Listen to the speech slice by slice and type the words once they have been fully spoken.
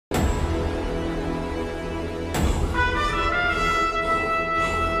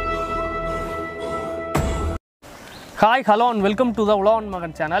Hi hello and welcome to the உழவன்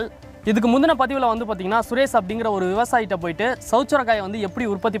மகன் channel. இதுக்கு முந்தின பதிவில் வந்து பார்த்தீங்கன்னா சுரேஷ் அப்படிங்கிற ஒரு விவசாயிட்ட போயிட்டு சவுச்சரக்காயை வந்து எப்படி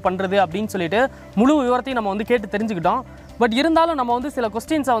உற்பத்தி பண்ணுறது அப்படின்னு சொல்லிட்டு முழு விவரத்தையும் நம்ம வந்து கேட்டு தெரிஞ்சுக்கிட்டோம். பட் இருந்தாலும் நம்ம வந்து சில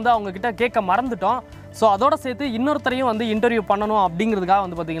கொஸ்டின்ஸை வந்து அவங்கக்கிட்ட கேட்க மறந்துட்டோம். ஸோ அதோட சேர்த்து இன்னொருத்தரையும் வந்து இன்டர்வியூ பண்ணணும் அப்படிங்கிறதுக்காக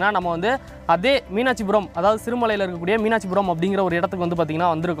வந்து பார்த்திங்கன்னா நம்ம வந்து அதே மீனாட்சிபுரம், அதாவது சிறுமலையில் இருக்கக்கூடிய மீனாட்சிபுரம் அப்படிங்கிற ஒரு இடத்துக்கு வந்து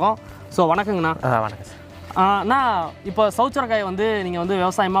பார்த்திங்கன்னா வந்திருக்கோம். ஸோ வணக்கங்கண்ணா. வணக்கம் சார். அண்ணா, இப்போ சவுச்சரக்காயை வந்து நீங்கள் வந்து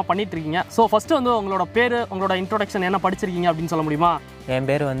விவசாயமாக பண்ணிகிட்ருக்கீங்க. ஸோ ஃபஸ்ட்டு வந்து உங்களோட பேர், உங்களோட இன்ட்ரோடக்ஷன் என்ன படிச்சிருக்கீங்க அப்படின்னு சொல்ல முடியுமா? என்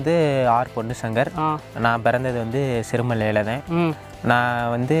பேர் வந்து ஆர் பொன்னுசங்கர். நான் பிறந்தது வந்து சிறுமலையில் தான்.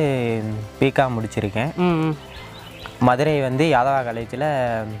 நான் வந்து பிகாம் முடிச்சிருக்கேன். மதுரை வந்து யாதவா காலேஜில்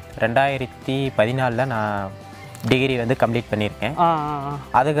 2014 நான் டிகிரி வந்து கம்ப்ளீட் பண்ணியிருக்கேன்.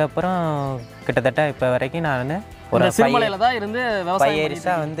 அதுக்கப்புறம் கிட்டத்தட்ட இப்போ வரைக்கும் நான் ஒரு சிறுமலையில் தான் இருந்து 5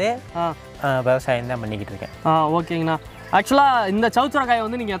 இயர்ஸாக வந்து விவசாயம் தான் பண்ணிக்கிட்டு இருக்கேன். ஓகேங்கண்ணா. ஆக்சுவலாக இந்த சவுச்சரக்காயை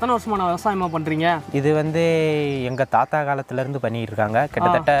வந்து நீங்கள் எத்தனை வருஷமான விவசாயமாக பண்ணுறீங்க? இது வந்து எங்கள் தாத்தா காலத்துலேருந்து பண்ணிகிட்டு இருக்காங்க,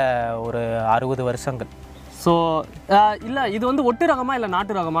 கிட்டத்தட்ட ஒரு 60 வருஷங்கள். ஸோ இல்லை, இது வந்து ஒட்டு ரகமா இல்லை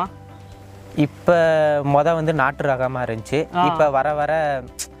நாட்டு ரகமா? இப்போ வந்து நாட்டு ரகமாக இருந்துச்சு. இப்போ வர வர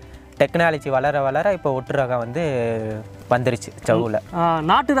டெக்னாலஜி வளர வளர இப்போ ஒட்டு ரகம் வந்து வந்துருச்சு சவுவில்.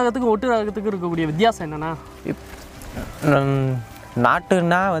 நாட்டு ரகத்துக்கு ஒட்டு ரகத்துக்கு இருக்கக்கூடிய வித்தியாசம் என்னென்னா,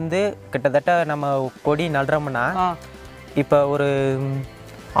 நாட்டுன்னா வந்து கிட்டத்தட்ட நம்ம கொடி நடுறோம்னா இப்போ ஒரு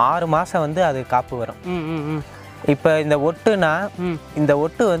 6 மாதம் வந்து அது காப்பு வரும். இப்போ இந்த ஒட்டுனா இந்த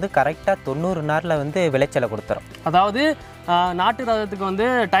ஒட்டு வந்து கரெக்டாக 90 நாளில் வந்து விளைச்சலை கொடுத்துரும். அதாவது நாட்டு ரகத்துக்கு வந்து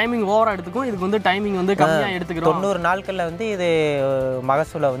டைமிங் ஓவராக எடுத்துக்கும், இதுக்கு வந்து டைமிங் வந்து கம்மியாக எடுத்துக்கிறோம். 90 நாட்களில் வந்து இது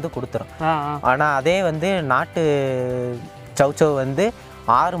மகசூலை வந்து கொடுத்துரும். ஆனால் அதே வந்து நாட்டு சவுச்சவ் வந்து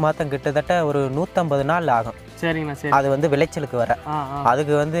 6 மாதம், கிட்டத்தட்ட ஒரு 150 நாள் ஆகும். சரிங்கண்ணா. சரி. அது வந்து விளைச்சலுக்கு வர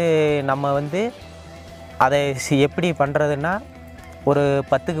அதுக்கு வந்து நம்ம வந்து அதை எப்படி பண்ணுறதுன்னா, ஒரு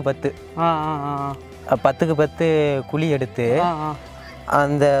 10க்கு 10 குழி எடுத்து,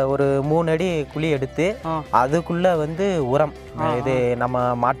 அந்த ஒரு 3 அடி குழி எடுத்து அதுக்குள்ளே வந்து உரம், இது நம்ம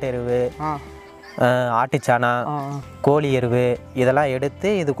மாட்டு எருவு, ஆட்டுச்சாணம், கோழி எருவு இதெல்லாம்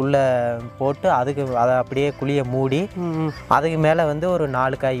எடுத்து இதுக்குள்ளே போட்டு அதை அப்படியே குழியை மூடி அதுக்கு மேலே வந்து ஒரு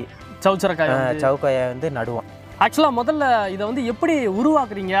 4 காய் சவுக்காயை வந்து நடுவோம். ஆக்சுவலாக முதல்ல இதை வந்து எப்படி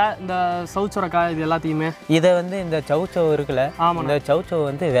உருவாக்குறீங்க, இந்த சவுச்சரக்காய் இது எல்லாத்தையுமே? இதை வந்து இந்த சவுச்சவ் இருக்குல்ல, இந்த சவுச்சவ்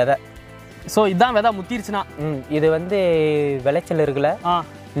வந்து விதை. ஸோ இதுதான் விதை முத்திருச்சுன்னா இது வந்து விளைச்சல் இருக்குல்ல,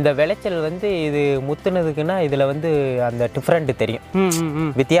 இந்த விளைச்சல் வந்து இது முத்துனதுக்குன்னா இதில் வந்து அந்த டிஃப்ரெண்ட் தெரியும்,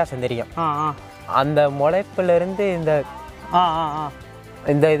 வித்தியாசம் தெரியும். அந்த முளைப்புலேருந்து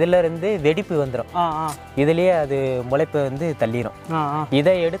இந்த இதில் இருந்து வெடிப்பு வந்துடும். இதுலேயே அது முளைப்பு வந்து தள்ளிடும்.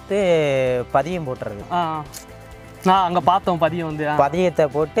 இதை எடுத்து பதியம் போட்டுறது. அங்கே பார்த்தோம் பதியம் வந்து பதியத்தை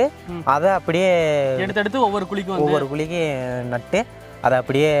போட்டு அதை அப்படியே எடுத்து ஒவ்வொரு குழிக்கும் நட்டு அதை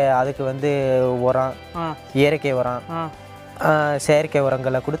அப்படியே அதுக்கு வந்து உரம், இயற்கை உரம், செயற்கை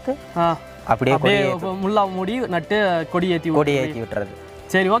உரங்களை கொடுத்து அப்படியே முள்ளா மூடி நட்டு கொடி ஏற்றி விட்டுறது.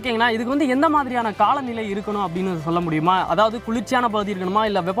 சரி, ஓகேங்கண்ணா. இதுக்கு வந்து எந்த மாதிரியான காலநிலை இருக்கணும் அப்படின்னு சொல்ல முடியுமா? அதாவது குளிர்ச்சியான பகுதி இருக்கணுமா,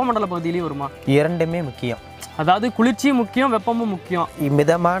 இல்லை வெப்பமண்டல பகுதியிலேயே வருமா? இரண்டுமே முக்கியம். அதாவது குளிர்ச்சியும் முக்கியம், வெப்பமும் முக்கியம்.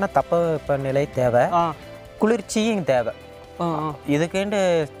 மிதமான தட்பவெப்பநிலை தேவை, குளிர்ச்சியும் தேவை. இதுக்குண்டு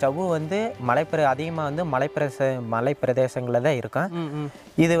சவ்வு வந்து அதிகமாக வந்து மலை பிரதேசங்களில் தான் இருக்கும்.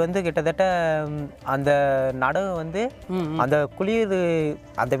 இது வந்து கிட்டத்தட்ட அந்த நடவு வந்து அந்த குளிர்,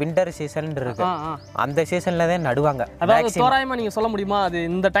 அந்த விண்டர் சீசன் இருக்கு, அந்த சீசன்ல தான் நடுவாங்க. அதாவது தோராயமா நீங்க சொல்ல முடியுமா, அது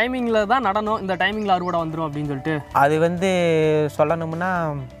இந்த டைமிங்ல தான் நடணும், இந்த டைமிங்ல அறுவடை வந்துடும் அப்படின்னு சொல்லிட்டு? அது வந்து சொல்லணும்னா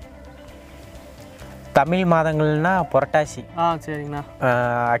தமிழ் மாதங்கள்னா புரட்டாசி. சரிங்கண்ணா.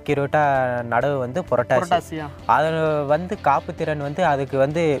 அக்யூரேட்டா நடவு வந்து புரட்டாசி. அது வந்து காப்பு திறன் வந்து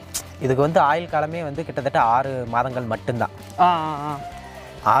இதுக்கு வந்து ஆயுள் காலமே வந்து கிட்டத்தட்ட 6 மாதங்கள் மட்டும்தான்.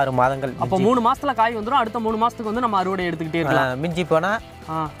 6 மாதங்கள். அப்போ 3 மாசத்துல காய் வந்துடும், அடுத்த 3 மாசத்துக்கு வந்து நம்ம அறுவடை எடுத்துக்கிட்டே இருக்கலாம். மிஞ்சி போனா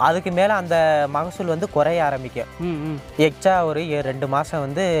அதுக்கு மேல அந்த மகசூல் வந்து குறைய ஆரம்பிக்கும். எக்ஸ்ட்ரா ஒரு 2 மாசம்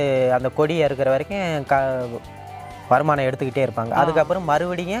வந்து அந்த கொடி இருக்கிற வரைக்கும் வருமானம் எடுத்துக்கிட்டே இருப்பாங்க. அதுக்கப்புறம்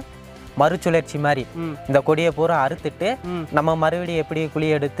மறுபடியும் மறுசுழற்சி மாதிரி இந்த கொடியை பூரா அறுத்துட்டு நம்ம மறுபடியும் எப்படி குழி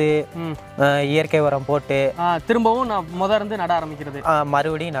எடுத்து இயற்கை உரம் போட்டு திரும்பவும் முதல்ல நட ஆரம்பிக்கிறது,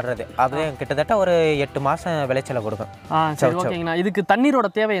 மறுபடியும் நடுறது. அது கிட்டத்தட்ட ஒரு 8 மாசம் விளைச்சலை கொடுக்கும். இதுக்கு தண்ணீரோட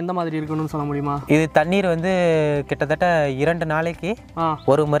தேவை எந்த மாதிரி இருக்கணும்னு சொல்ல முடியுமா? இது தண்ணீர் வந்து கிட்டத்தட்ட 2 நாளைக்கு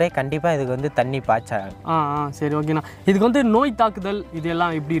ஒரு முறை கண்டிப்பா இதுக்கு வந்து தண்ணி பாய்ச்சாங்க. சரி, ஓகேண்ணா. இதுக்கு வந்து நோய் தாக்குதல்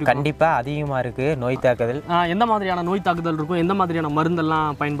இதெல்லாம் எப்படி இருக்கு? கண்டிப்பா அதிகமா இருக்கு நோய் தாக்குதல். எந்த மாதிரியான நோய் தாக்குதல் இருக்கும், எந்த மாதிரியான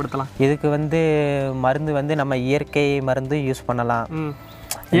மருந்தெல்லாம் பயன்படுத்தலாம்? இதுக்கு வந்து மருந்து வந்து நம்ம இயற்கை மருந்து யூஸ் பண்ணலாம்.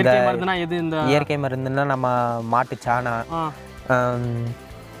 இயற்கை மருந்துன்னா நம்ம மாட்டு சாணம்,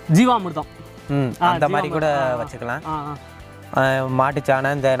 ஜீவாமிர்தம் அந்த மாதிரி கூட வச்சுக்கலாம்.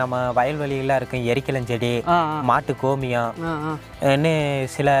 மாட்டுச்சாணம், இந்த நம்ம வயல்வெளியெல்லாம் இருக்கும் எரிக்கலஞ்செடி, மாட்டு கோமியம், இன்னும்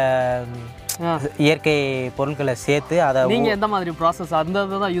சில இயற்கை பொருட்களை சேர்த்து அதை நீங்கள் எந்த மாதிரி ப்ராசஸ் அந்த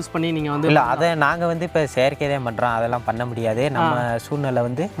இதை தான் யூஸ் பண்ணி நீங்கள் வந்து இல்லை அதை நாங்கள் வந்து இப்போ செயற்கை தான் பண்ணுறோம். அதெல்லாம் பண்ண முடியாது, நம்ம சூழ்நிலை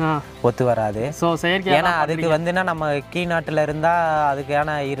வந்து ஒத்து வராது. ஸோ செயற்கை ஏன்னா அதுக்கு வந்துன்னா நம்ம கீழ்நாட்டில் இருந்தால்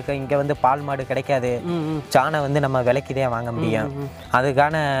அதுக்கான இருக்க இங்கே வந்து பால் மாடு கிடைக்காது, சாணம் வந்து நம்ம விலைக்கு தான் வாங்க முடியும்.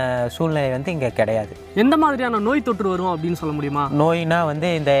 அதுக்கான சூழ்நிலை வந்து இங்கே கிடையாது. எந்த மாதிரியான நோய் தொற்று வரும் அப்படின்னு சொல்ல முடியுமா? நோய்னா வந்து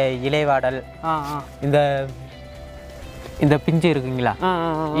இந்த இலைவாடல், இந்த பிஞ்சு இருக்குங்களா,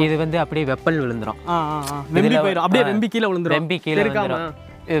 இது வந்து அப்படியே வெப்பல் விழுந்துடும், அப்படியே வெம்பி கீழே விழுந்துடும்,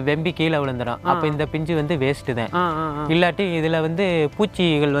 வெம்பி கீழே விழுந்துடும். அப்போ இந்த பிஞ்சு வந்து வேஸ்ட்டு தான். இல்லாட்டி இதில் வந்து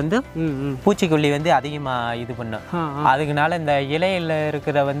பூச்சிகள் வந்து பூச்சிக்கொல்லி வந்து அதிகமாக இது பண்ணும். அதுக்குனால இந்த இலையில்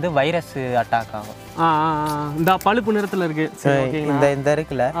இருக்கிற வந்து வைரஸ் அட்டாக் ஆகும். இந்த பழுப்பு நிறத்தில் இருக்கு இந்த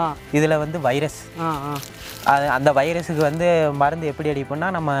இருக்குல்ல, இதில் வந்து வைரஸ், அந்த வைரஸுக்கு வந்து மருந்து எப்படி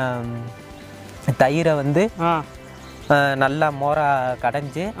அடிப்போம்னா நம்ம தயிரை வந்து நல்லா மோரா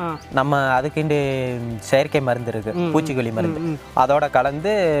கடைஞ்சி நம்ம அதுக்குண்டு செயற்கை மருந்து இருக்கு, பூச்சிக்கொல்லி மருந்து, அதோட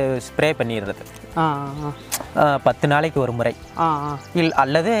கலந்து ஸ்ப்ரே பண்ணிடுறது 10 நாளைக்கு ஒரு முறை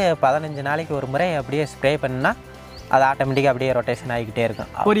அல்லது 15 நாளைக்கு ஒரு முறை அப்படியே ஸ்ப்ரே பண்ணால் அது ஆட்டோமேட்டிக்காக அப்படியே ரொட்டேஷன் ஆகிக்கிட்டே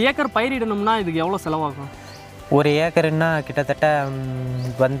இருக்கும். ஒரு ஏக்கர் பயிரிடணும்னா இதுக்கு எவ்வளோ செலவாகும்? ஒரு ஏக்கருன்னா கிட்டத்தட்ட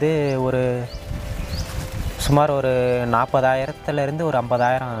வந்து ஒரு சுமார் ஒரு 40,000 ஒரு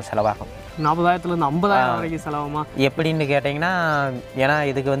 50,000 செலவாகும். 40,000 50,000 வரைக்கும் செலவாகுமா? எப்படின்னு கேட்டிங்கன்னா, ஏன்னா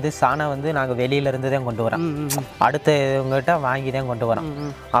இதுக்கு வந்து சாணம் வந்து நாங்கள் வெளியிலேருந்து தான் கொண்டு வரோம், அடுத்தவங்ககிட்ட வாங்கி தான் கொண்டு வரோம்.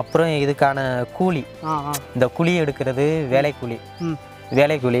 அப்புறம் இதுக்கான கூலி, இந்த குழி எடுக்கிறது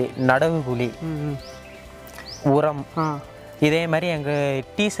வேலைக்கூலி, நடவு கூலி, உரம், இதே மாதிரி எங்கள்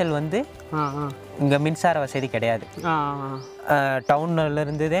டீசல் வந்து இங்கே மின்சார வசதி கிடையாது.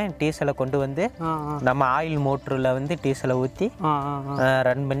 டவுன்லேருந்து தான் டீசலை கொண்டு வந்து நம்ம ஆயில் மோட்டரில் வந்து டீசலை ஊற்றி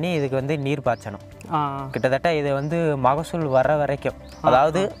ரன் பண்ணி இதுக்கு வந்து நீர் பாய்ச்சணும். கிட்டத்தட்ட இது வந்து மகசூல் வர வரைக்கும்,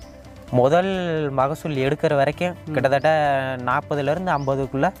 அதாவது முதல் மகசூல் எடுக்கிற வரைக்கும் கிட்டத்தட்ட 40,000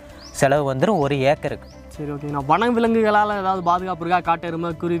 50க்குள்ளே செலவு வந்துடும் ஒரு ஏக்கருக்கு. சரி, ஓகேண்ணா. வனவிலங்குகளால் ஏதாவது பாதுகாப்பு இருக்கா? காட்டெருமை,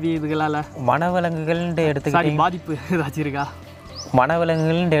 குருவி இதுகளால்? வனவிலங்குகள்னு எடுத்துக்கிட்டீங்க பாதிப்பு ஏதாச்சும் இருக்கா?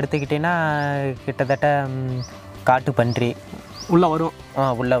 வனவிலங்குகள்னு எடுத்துக்கிட்டிங்கன்னா கிட்டத்தட்ட காட்டு பன்றி உள்ளே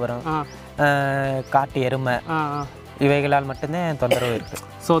வரும், காட்டு எருமை, இவைகளால் மட்டும்தான் தொந்தரவு இருக்குது.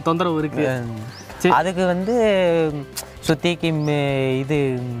 ஸோ தொந்தரவு இருக்குது. அதுக்கு வந்து சுற்றிக்கு இது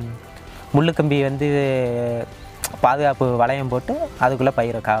முள்ளுக்கம்பி வந்து பாதுகாப்பு வளையம் போட்டு அதுக்குள்ளே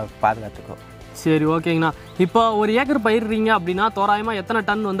பயிரை பாதுகாத்துக்கும். சரி, ஓகேங்கண்ணா. இப்போ ஒரு ஏக்கர் பயிர்றீங்க அப்படின்னா தோராயமாக எத்தனை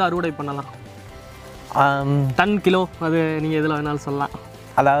டன் வந்து அறுவடை பண்ணலாம்? டன், கிலோ, அது நீங்கள் எதில் வேணாலும் சொல்லலாம்.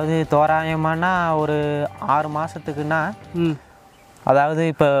 அதாவது தோராயமானா ஒரு 6 மாதத்துக்குன்னா, அதாவது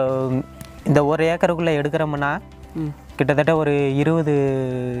இப்போ இந்த ஒரு ஏக்கருக்குள்ளே எடுக்கிறோம்னா கிட்டத்தட்ட ஒரு 20,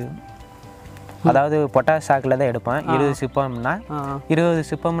 அதாவது பொட்டாஷ் சாக்கில் தான் எடுப்பேன். 20 சிப்பம்னா 20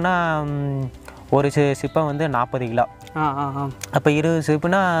 சிப்பம்னா ஒரு சிப்பம் வந்து 40 கிலோ. அப்போ 20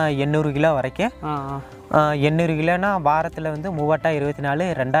 சிப்புனா 800 கிலோ வரைக்கும். 800 கிலோனா வாரத்தில் வந்து 3/24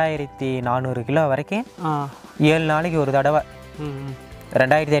 2400 கிலோ வரைக்கும் 7 நாளைக்கு ஒரு தடவை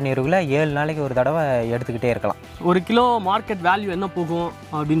 2500 கிலோ 7 நாளைக்கு ஒரு தடவை எடுத்துக்கிட்டே இருக்கலாம். ஒரு கிலோ மார்க்கெட் வேல்யூ என்ன போகும்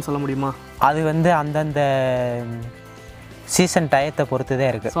அப்படின்னு சொல்ல முடியுமா? அது வந்து அந்தந்த சீசன் டயத்தை பொறுத்து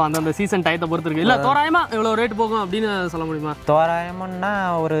தான் இருக்குது. ஸோ அந்தந்த சீசன் டயத்தை பொறுத்து இருக்குது. இல்லை தோராயமாக எவ்வளோ ரேட் போகும் அப்படின்னு சொல்ல முடியுமா? தோராயமானா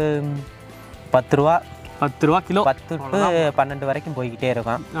ஒரு 10 ரூபா கிலோ, 10 to 12 வரைக்கும் போய்கிட்டே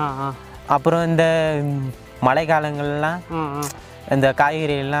இருக்கும். அப்புறம் இந்த மழை காலங்கள்லாம் இந்த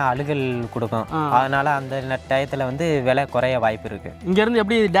காய்கறிகள்லாம் அழுகல் கொடுக்கும், அதனால அந்த டயத்தில் வந்து விலை குறைய வாய்ப்பு இருக்குது. இங்கேருந்து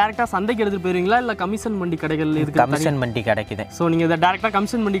எப்படி டேரெக்டாக சந்தைக்கு எடுத்துகிட்டு போயிருவீங்களா இல்லை கமிஷன் மண்டி கடைகள்? இதுக்கு கமிஷன் மண்டி கிடைக்குது. ஸோ நீங்கள் இதை டேரெக்டாக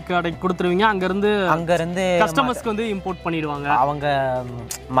கமிஷன் மண்டி கடைக்கு கொடுத்துருவீங்க, அங்கேருந்து கஸ்டமர்ஸ்க்கு வந்து இம்போர்ட் பண்ணிடுவாங்க. அவங்க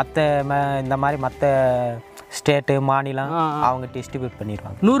இந்த மாதிரி மற்ற ஸ்டேட்டு மாநிலம் அவங்க டிஸ்ட்ரிபியூட்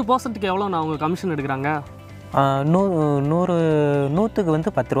பண்ணிடுவாங்க. 100%க்கு எவ்வளோ நான் அவங்க கமிஷன் எடுக்கிறாங்க? 100க்கு வந்து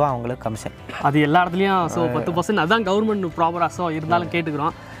 10 ரூபா அவங்களுக்கு கமிஷன். அது எல்லா இடத்துலையும். ஸோ 10% அதுதான் கவர்மெண்ட் ப்ராப்பராக. ஸோ இருந்தாலும்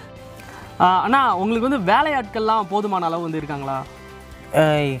கேட்டுக்கிறோம். ஆனால் உங்களுக்கு வந்து வேலையாட்கள்லாம் போதுமான அளவு வந்து இருக்காங்களா?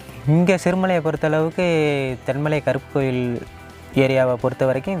 இங்கே சிறுமலையை பொறுத்தளவுக்கு தென்மலை கருப்பு கோயில் ஏரியாவை பொறுத்த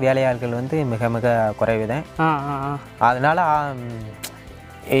வரைக்கும் வேலையாட்கள் வந்து மிக மிக குறைவு தான். அதனால்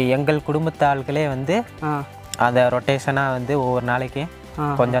எங்கள் குடும்பத்து ஆட்களே வந்து அந்த ரொட்டேஷனாக வந்து ஒவ்வொரு நாளைக்கு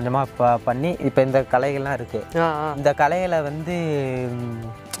கொஞ்சம் கொஞ்சமாக பண்ணி, இப்போ இந்த களைகள்லாம் இருக்குது, இந்த களைகளை வந்து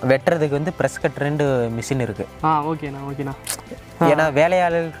வெட்டுறதுக்கு வந்து ப்ரெஸ் கட்டர்னு மிஷின் இருக்குது. ஓகேண்ணா. ஏன்னா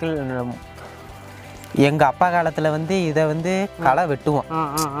வேலையாளர்கள் எங்கள் அப்பா காலத்தில் வந்து இதை வந்து களை வெட்டுவோம்.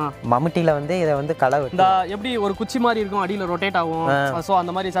 மம்முட்டியில் வந்து இதை வந்து களை வெட்டுவோம். எப்படி ஒரு குச்சி மாதிரி இருக்கும், அடியில் ரொட்டேட் ஆகும். ஸோ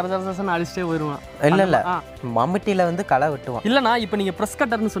அந்த மாதிரி சரசரசன்னு அடிச்சுட்டே வருவேன். இல்லை மம்முட்டியில் வந்து களை வெட்டுவோம். இல்லைண்ணா இப்போ நீங்கள் ப்ரெஸ்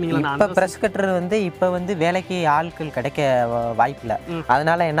கட்டர்னு சொன்னீங்களா? இப்போ ப்ரெஸ் கட்டர் வந்து இப்போ வந்து வேலைக்கு ஆட்கள் கிடைக்க வாய்ப்பில்லை.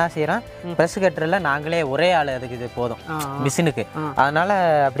 அதனால என்ன செய்கிறோம், ப்ரெஸ் கட்டரில் நாங்களே ஒரே ஆள் அதுக்கு இது போதும் மிஷினுக்கு. அதனால்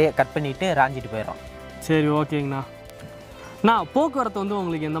அப்படியே கட் பண்ணிவிட்டு ராஞ்சிட்டு போயிடும். சரி ஓகேங்கண்ணா. நான் போக்குவரத்து வந்து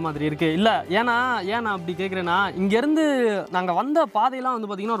உங்களுக்கு எந்த மாதிரி இருக்குது? இல்லை ஏன்னா அப்படி கேட்குறேன்னா, இங்கேருந்து நாங்கள் வந்த பாதையெல்லாம் வந்து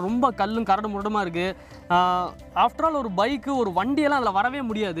பார்த்திங்கன்னா ரொம்ப கல்லும் கரடு முரடுமாக இருக்குது. ஆஃப்டர் ஆல் ஒரு பைக்கு ஒரு வண்டியெல்லாம் அதில் வரவே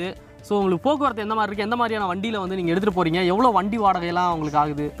முடியாது. ஸோ உங்களுக்கு போக்குவரத்து எந்த மாதிரி இருக்குது? எந்த மாதிரியான வண்டியில் வந்து நீங்கள் எடுத்துகிட்டு போகிறீங்க? எவ்வளோ வண்டி வாடகையெல்லாம் உங்களுக்கு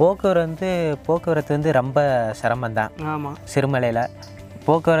ஆகுது? போக்குவரத்து வந்து ரொம்ப சிரமம்தான். ஆமாம். சிறுமலையில்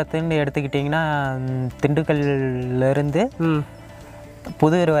போக்குவரத்துன்னு எடுத்துக்கிட்டிங்கன்னா திண்டுக்கல்லேருந்து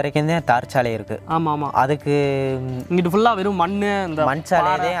புதுவர் வரைக்கும் தான் தார் சாலை இருக்குது. ஆமாம் ஆமாம். அதுக்கு இங்கிட்டு ஃபுல்லாக வெறும் மண்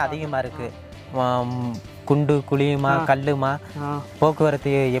சாலையே அதிகமாக இருக்குது. குண்டு குழியுமா கல்லுமா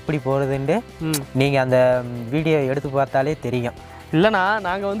போக்குவரத்து எப்படி போகிறதுன்ட்டு நீங்கள் அந்த வீடியோ எடுத்து பார்த்தாலே தெரியும். இல்லைண்ணா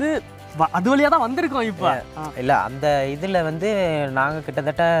நாங்கள் வந்து அது வழியாக தான் வந்திருக்கோம். இப்போ இல்லை அந்த இதில் வந்து நாங்கள்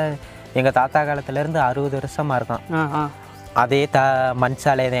கிட்டத்தட்ட எங்கள் தாத்தா காலத்துலேருந்து 60 வருஷமாக இருக்கோம். அதே மண்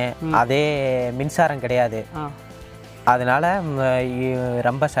சாலை தான், அதே மின்சாரம் கிடையாது. அதனால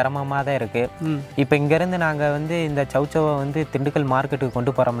ரொம்ப சிரமமாக தான் இருக்குது. இப்போ இங்கேருந்து நாங்கள் வந்து இந்த சௌச்சவை வந்து திண்டுக்கல் மார்க்கெட்டுக்கு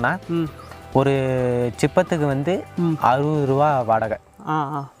கொண்டு போகிறோம்னா ஒரு சிப்பத்துக்கு வந்து 60 ரூபா வாடகை.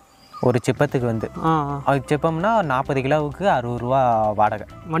 ஒரு சிப்பத்துக்கு வந்து சிப்பம்னா 40 கிலோவுக்கு 60 ரூபா வாடகை.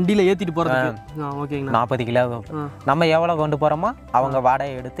 வண்டியில் ஏற்றிட்டு போகிறது. ஓகேங்க. 40 கிலோ நம்ம எவ்வளோ கொண்டு போகிறோமோ அவங்க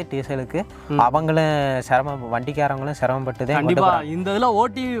வாடகை எடுத்து டீசலுக்கு அவங்களும் வண்டிக்காரங்களும் சிரமப்பட்டு தான். கண்டிப்பாக இந்த இதில்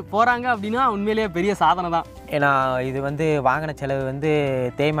ஓட்டி போகிறாங்க அப்படின்னா உண்மையிலேயே பெரிய சாதனை தான். ஏன்னா இது வந்து வாங்கின செலவு வந்து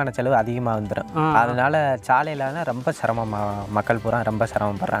தேய்மான செலவு அதிகமாக வந்துடும். அதனால சாலையில ரொம்ப சிரமமாக மக்கள் பூரா ரொம்ப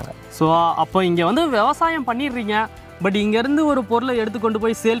சிரமப்படுறாங்க. ஸோ அப்போ இங்கே வந்து விவசாயம் பண்ணிடுறீங்க, பட் இங்கேருந்து ஒரு பொருளை எடுத்துக்கொண்டு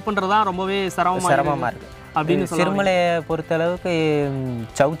போய் சேல் பண்ணுறது தான் ரொம்பவே சிரமமாக இருக்குது அப்படின்னு. சிறுமலையை பொறுத்தளவுக்கு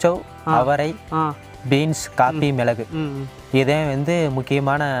சௌ அவரை, பீன்ஸ், காப்பி, மிளகு இதே வந்து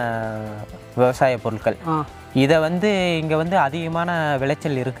முக்கியமான விவசாய பொருட்கள். இதை வந்து இங்கே வந்து அதிகமான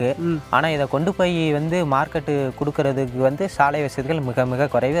விளைச்சல் இருக்குது. ஆனால் இதை கொண்டு போய் வந்து மார்க்கெட்டு கொடுக்கறதுக்கு வந்து சாலை வசதிகள் மிக மிக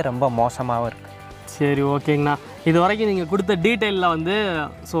குறைவு, ரொம்ப மோசமாகவும் இருக்குது. சரி ஓகேங்கண்ணா. இது வரைக்கும் நீங்கள் கொடுத்த டீட்டெயிலில் வந்து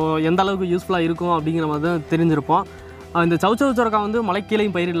ஸோ எந்த அளவுக்கு யூஸ்ஃபுல்லாக இருக்கும் அப்படிங்கிற மாதிரி தான் தெரிஞ்சிருப்போம். இந்த சௌச்சவ் வந்து மலை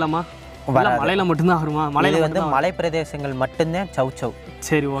கீழையும் பயிரிடலாமா? மலையில் மட்டும்தான் வருமா? மலையில் வந்து மலை பிரதேசங்கள் மட்டும்தான் சௌச்சவ்.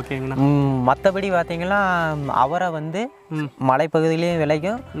 சரி ஓகேங்கண்ணா. மற்றபடி பார்த்தீங்கன்னா அவரை வந்து மலைப்பகுதியிலையும்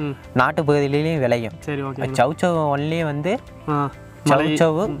விளையும், நாட்டு பகுதியிலையும் விளையும். சரி ஓகே. சௌச்சவ் ஒன்லியும் வந்து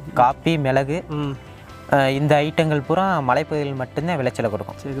சௌச்சவ், காப்பி, மிளகு இந்த ஐட்டங்கள் பூரா மலைப்பகுதியில் மட்டும்தான் விளைச்சலை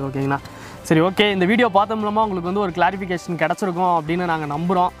கொடுக்கும். சரி ஓகேங்கண்ணா. சரி ஓகே. இந்த வீடியோ பார்த்த மூலமாக உங்களுக்கு வந்து ஒரு கிளாரிஃபிகேஷன் கிடச்சிருக்கும் அப்படின்னு நாங்கள்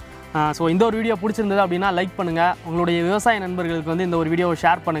நம்புகிறோம். ஸோ இந்த ஒரு வீடியோ பிடிச்சிருந்தது அப்படின்னா லைக் பண்ணுங்கள். உங்களுடைய விவசாய நண்பர்களுக்கு வந்து இந்த ஒரு வீடியோவை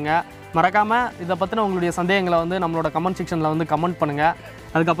ஷேர் பண்ணுங்கள். மறக்காமல் இதை பற்றின உங்களுடைய சந்தேகங்களை வந்து நம்மளோட கமெண்ட் செக்ஷனில் வந்து கமெண்ட் பண்ணுங்கள்.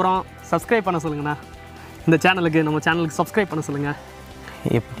 அதுக்கப்புறம் சப்ஸ்கிரைப் பண்ண சொல்லுங்கண்ணா. இந்த சேனலுக்கு நம்ம சேனலுக்கு சப்ஸ்கிரைப் பண்ண சொல்லுங்கள்.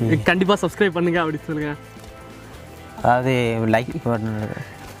 எப்படி? கண்டிப்பாக சப்ஸ்கிரைப் பண்ணுங்கள் அப்படி சொல்லுங்கள். அதாவது லைக் பண்ணுங்க,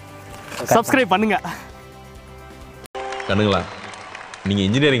 சப்ஸ்கிரைப் பண்ணுங்கள். கண்ணுங்களா, நீங்கள்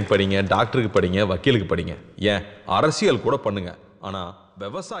இன்ஜினியரிங் படிங்க, டாக்டருக்கு படிங்க, வக்கீலுக்கு படிங்க, ஏன் அரசியல் கூட பண்ணுங்கள், ஆனால்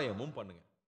விவசாயமும் பண்ணுங்கள்.